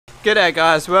G'day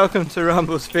guys, welcome to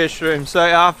Rumble's Fishroom. So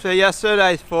after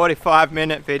yesterday's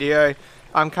 45-minute video,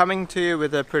 I'm coming to you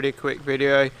with a pretty quick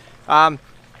video.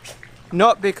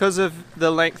 Not because of the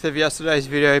length of yesterday's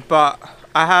video, but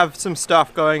I have some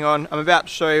stuff going on. I'm about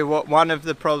to show you what one of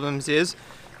the problems is.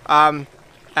 And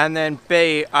then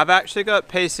B, I've actually got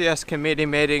PCS committee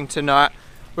meeting tonight.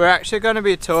 We're actually going to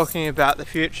be talking about the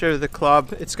future of the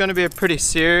club. It's going to be a pretty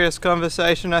serious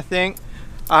conversation, I think.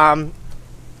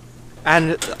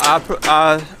 And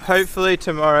hopefully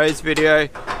tomorrow's video,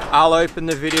 I'll open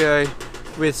the video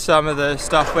with some of the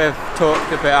stuff we've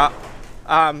talked about.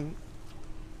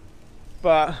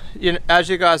 But you know, as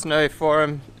you guys know,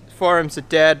 forums are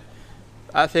dead.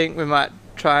 I think we might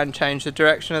try and change the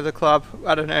direction of the club.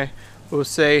 I don't know, we'll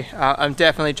see. I'm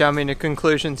definitely jumping to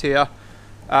conclusions here.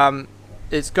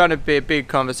 It's going to be a big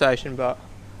conversation, but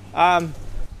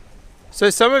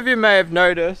so some of you may have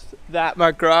noticed that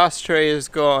my grass tree is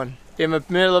gone in the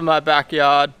middle of my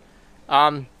backyard.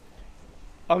 On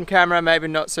camera maybe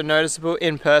not so noticeable,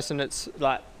 in person it's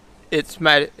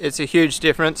a huge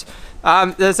difference.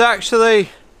 There's actually,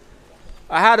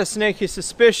 I had a sneaky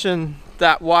suspicion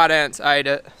that white ants ate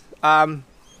it.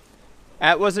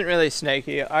 It wasn't really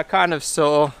sneaky, I kind of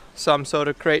saw some sort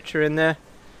of creature in there.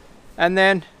 And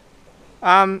then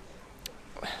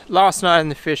last night in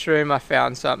the fish room I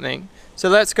found something. So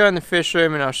let's go in the fish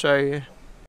room and I'll show you.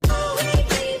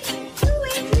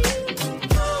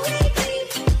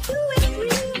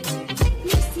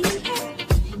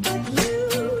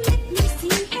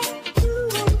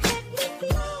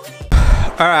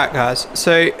 Alright guys,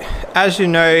 so as you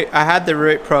know, I had the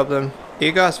root problem.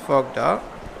 You guys fogged up.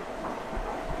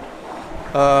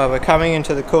 We're coming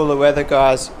into the cooler weather,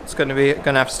 guys. It's gonna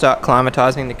have to start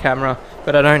climatizing the camera,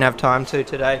 but I don't have time to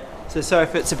today. So sorry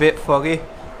if it's a bit foggy.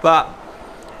 But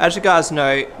as you guys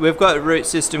know, we've got a root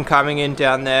system coming in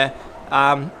down there.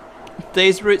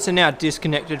 These roots are now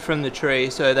disconnected from the tree,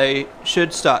 so they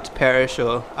should start to perish,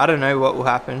 or I don't know what will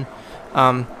happen.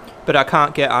 But I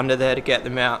can't get under there to get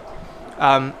them out.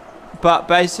 But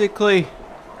basically,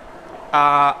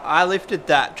 I lifted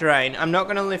that drain. I'm not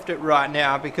going to lift it right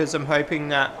now because I'm hoping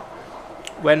that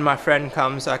when my friend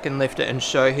comes I can lift it and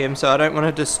show him, so I don't want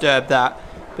to disturb that.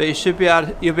 But you'll be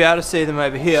able to see them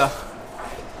over here.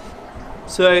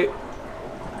 So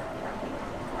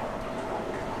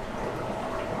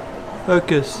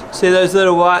focus. See those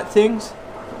little white things?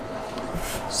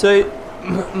 So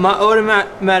my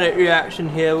automatic reaction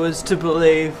here was to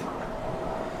believe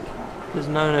there's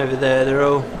none over there, they're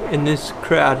all in this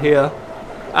crowd here.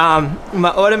 My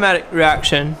automatic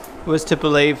reaction was to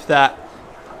believe that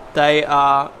they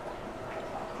are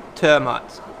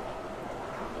termites.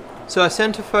 So I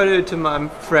sent a photo to my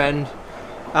friend.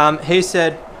 He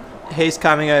said he's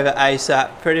coming over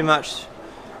ASAP. Pretty much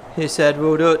he said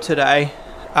we'll do it today.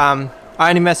 I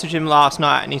only messaged him last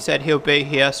night and he said he'll be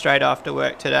here straight after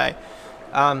work today.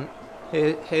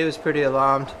 He was pretty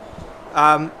alarmed.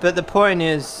 But the point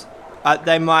is,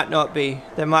 they might not be.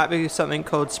 There might be something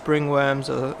called springworms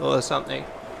or something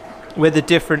with a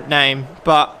different name.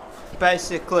 But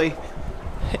basically,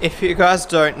 if you guys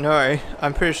don't know,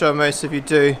 I'm pretty sure most of you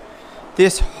do,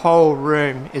 this whole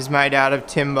room is made out of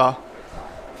timber.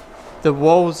 The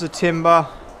walls are timber.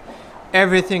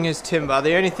 Everything is timber.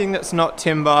 The only thing that's not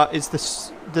timber is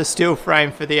the steel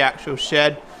frame for the actual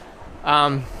shed.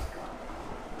 And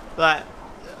the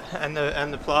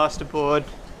plasterboard.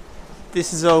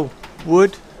 This is all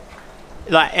wood.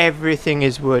 Like everything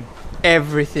is wood,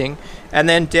 everything. And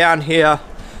then down here,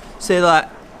 see, like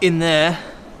in there,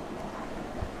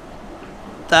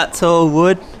 that's all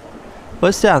wood.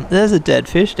 What's down there's a dead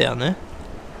fish down there.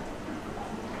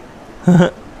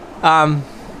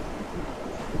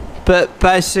 But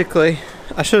basically,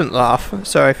 I shouldn't laugh,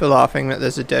 sorry for laughing that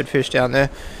there's a dead fish down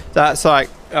there. That's like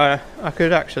I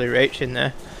could actually reach in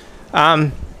there.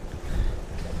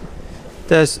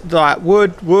 There's like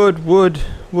wood.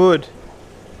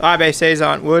 IBCs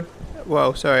aren't wood.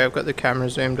 Well, sorry, I've got the camera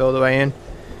zoomed all the way in.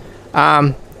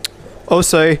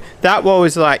 Also, that wall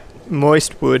is like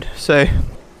moist wood, so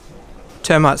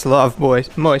termites love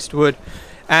moist wood.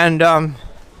 And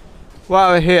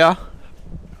while we're here,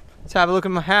 let's have a look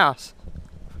at my house.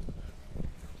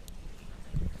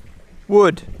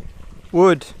 Wood.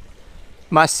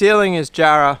 My ceiling is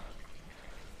Jarrah.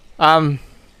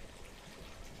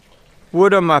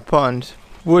 Wood on my pond,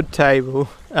 wood table.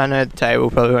 I know the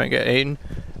table probably won't get eaten.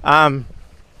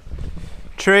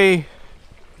 Tree.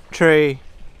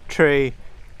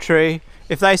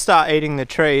 If they start eating the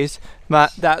trees,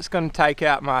 that's going to take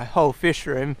out my whole fish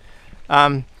room.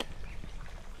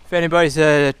 If anybody's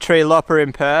a tree lopper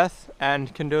in Perth,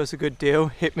 and can do us a good deal,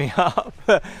 hit me up.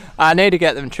 I need to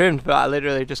get them trimmed, but I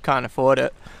literally just can't afford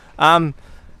it.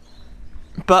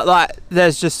 But like,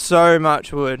 there's just so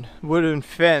much wooden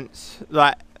fence.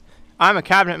 Like, I'm a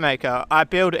cabinet maker. I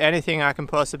build anything I can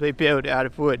possibly build out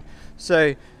of wood.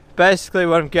 So basically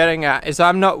what I'm getting at is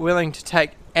I'm not willing to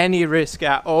take any risk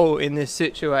at all in this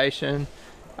situation.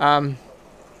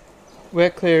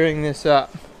 We're clearing this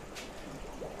up.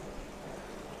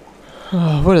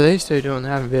 Oh, what are these two doing?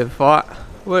 They're having a bit of a fight.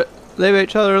 What? Leave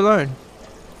each other alone.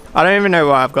 I don't even know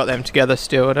why I've got them together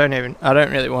still. I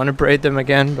don't really want to breed them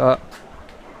again, but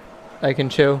they can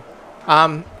chill.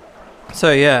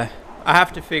 So yeah, I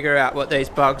have to figure out what these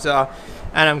bugs are,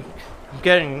 and I'm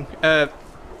getting a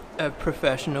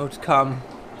professional to come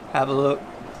have a look.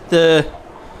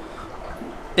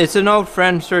 It's an old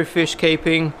friend through fish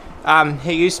keeping.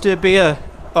 He used to be well,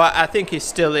 I think he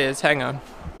still is, hang on.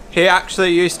 He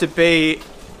actually used to be,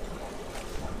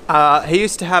 he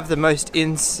used to have the most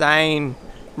insane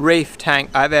reef tank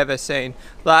I've ever seen.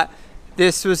 Like,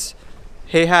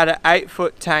 he had an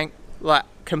 8-foot tank, like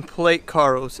complete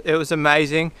corals. It was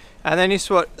amazing. And then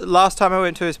last time I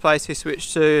went to his place, he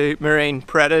switched to marine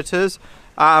predators.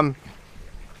 Honestly,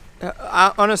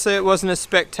 it wasn't as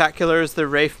spectacular as the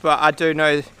reef, but I do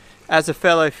know, as a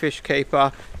fellow fish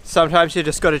keeper, sometimes you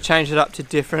just got to change it up to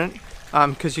different,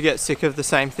 because you get sick of the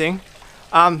same thing.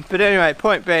 But anyway,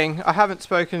 point being, I haven't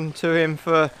spoken to him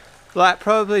for like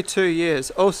probably 2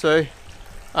 years. Also,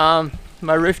 my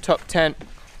rooftop tent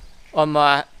on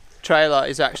my trailer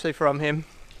is actually from him.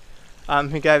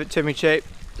 He gave it to me cheap.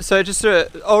 So just an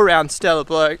all-round stellar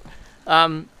bloke.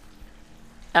 And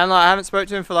like, I haven't spoken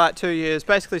to him for like 2 years,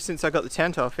 basically since I got the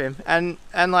tent off him. And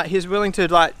like, he's willing to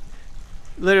like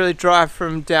literally drive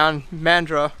from down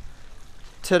Mandurah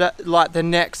to like the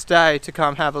next day to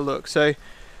come have a look. So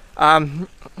I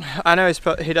know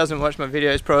he doesn't watch my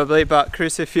videos probably, but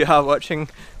Chris, if you are watching,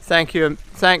 thank you,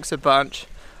 thanks a bunch.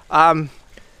 What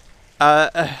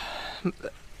I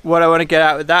want to get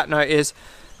out with that note is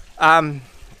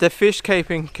the fish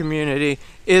keeping community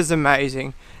is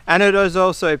amazing, and it is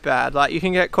also bad. Like, you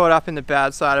can get caught up in the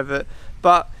bad side of it,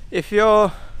 but if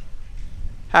you're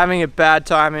having a bad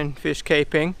time in fish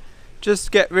keeping,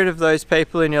 just get rid of those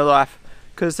people in your life,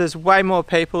 because there's way more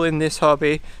people in this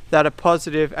hobby that are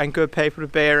positive and good people to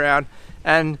be around.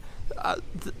 And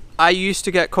I used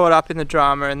to get caught up in the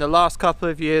drama. In the last couple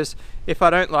of years, if I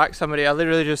don't like somebody, I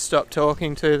literally just stop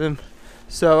talking to them.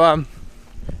 So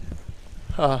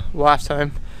wife's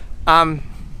home.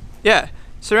 Yeah,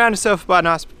 surround yourself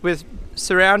with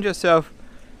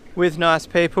nice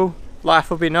people. Life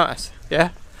will be nice. Yeah.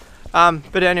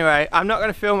 But anyway, I'm not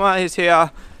going to film while he's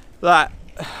here. Like,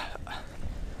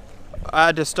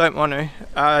 I just don't want to.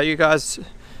 You guys,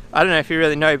 I don't know if you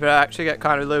really know, but I actually get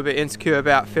kind of a little bit insecure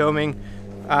about filming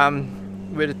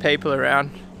with people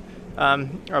around.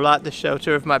 I like the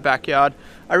shelter of my backyard.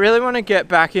 I really want to get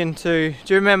back into,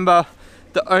 do you remember,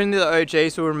 only the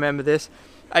OGs will remember this,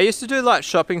 I used to do like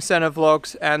shopping centre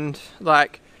vlogs, and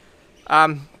like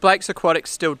Blake's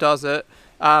Aquatics still does it.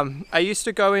 I used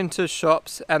to go into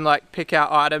shops and like pick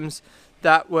out items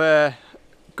that were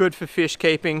good for fish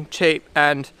keeping, cheap,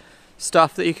 and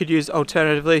stuff that you could use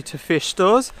alternatively to fish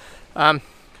stores. I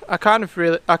kind of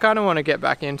want to get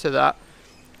back into that.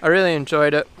 I really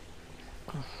enjoyed it.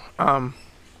 But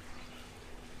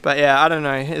yeah, I don't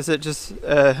know, is it just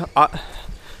a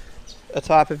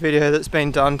type of video that's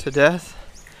been done to death?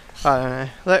 I don't know.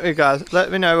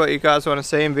 Let me know what you guys want to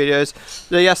see in videos.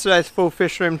 Yesterday's full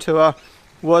Fishroom tour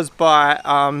was by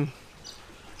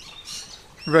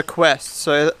request,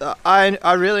 so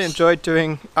I really enjoy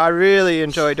doing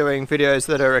videos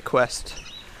that are request.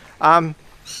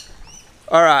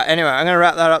 Alright, anyway, I'm going to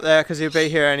wrap that up there because he'll be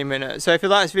here any minute. So if you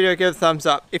like this video, give it a thumbs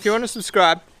up. If you want to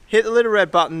subscribe, hit the little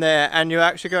red button there, and you'll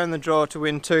actually go in the draw to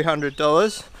win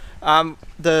 $200.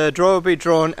 The draw will be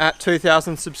drawn at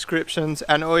 2,000 subscriptions,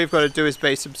 and all you've got to do is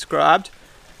be subscribed.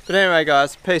 But anyway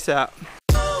guys, peace out.